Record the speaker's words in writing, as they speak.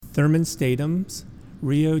Thurman Stathem's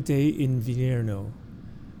Rio de Invierno,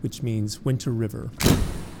 which means Winter River.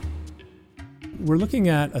 We're looking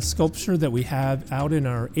at a sculpture that we have out in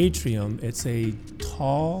our atrium. It's a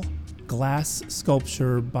tall glass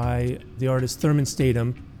sculpture by the artist Thurman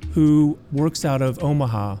Statham, who works out of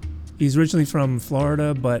Omaha. He's originally from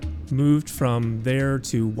Florida, but moved from there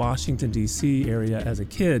to Washington, D.C. area as a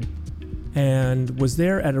kid, and was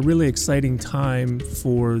there at a really exciting time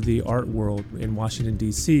for the art world in Washington,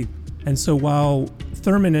 D.C. And so while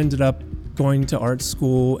Thurman ended up going to art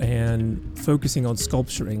school and focusing on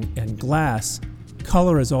sculpturing and glass,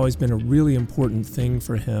 color has always been a really important thing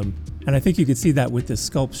for him. And I think you could see that with this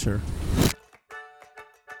sculpture.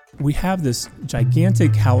 We have this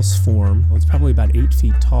gigantic house form. It's probably about 8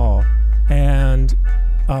 feet tall. And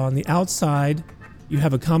on the outside, you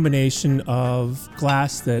have a combination of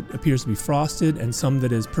glass that appears to be frosted and some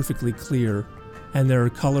that is perfectly clear. And there are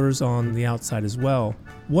colors on the outside as well.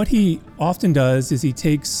 What he often does is he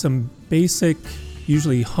takes some basic,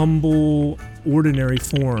 usually humble, ordinary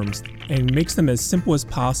forms and makes them as simple as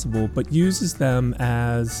possible, but uses them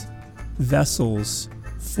as vessels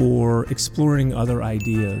for exploring other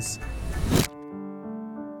ideas.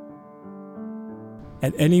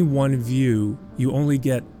 At any one view, you only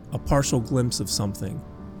get a partial glimpse of something.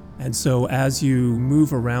 And so as you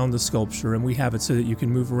move around the sculpture, and we have it so that you can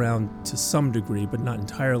move around to some degree, but not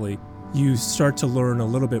entirely, you start to learn a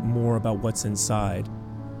little bit more about what's inside.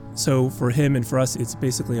 So for him and for us, it's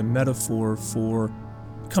basically a metaphor for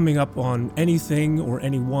coming up on anything or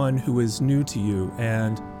anyone who is new to you.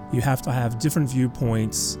 And you have to have different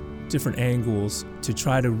viewpoints, different angles to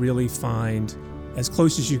try to really find as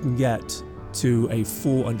close as you can get to a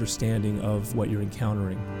full understanding of what you're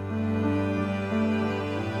encountering.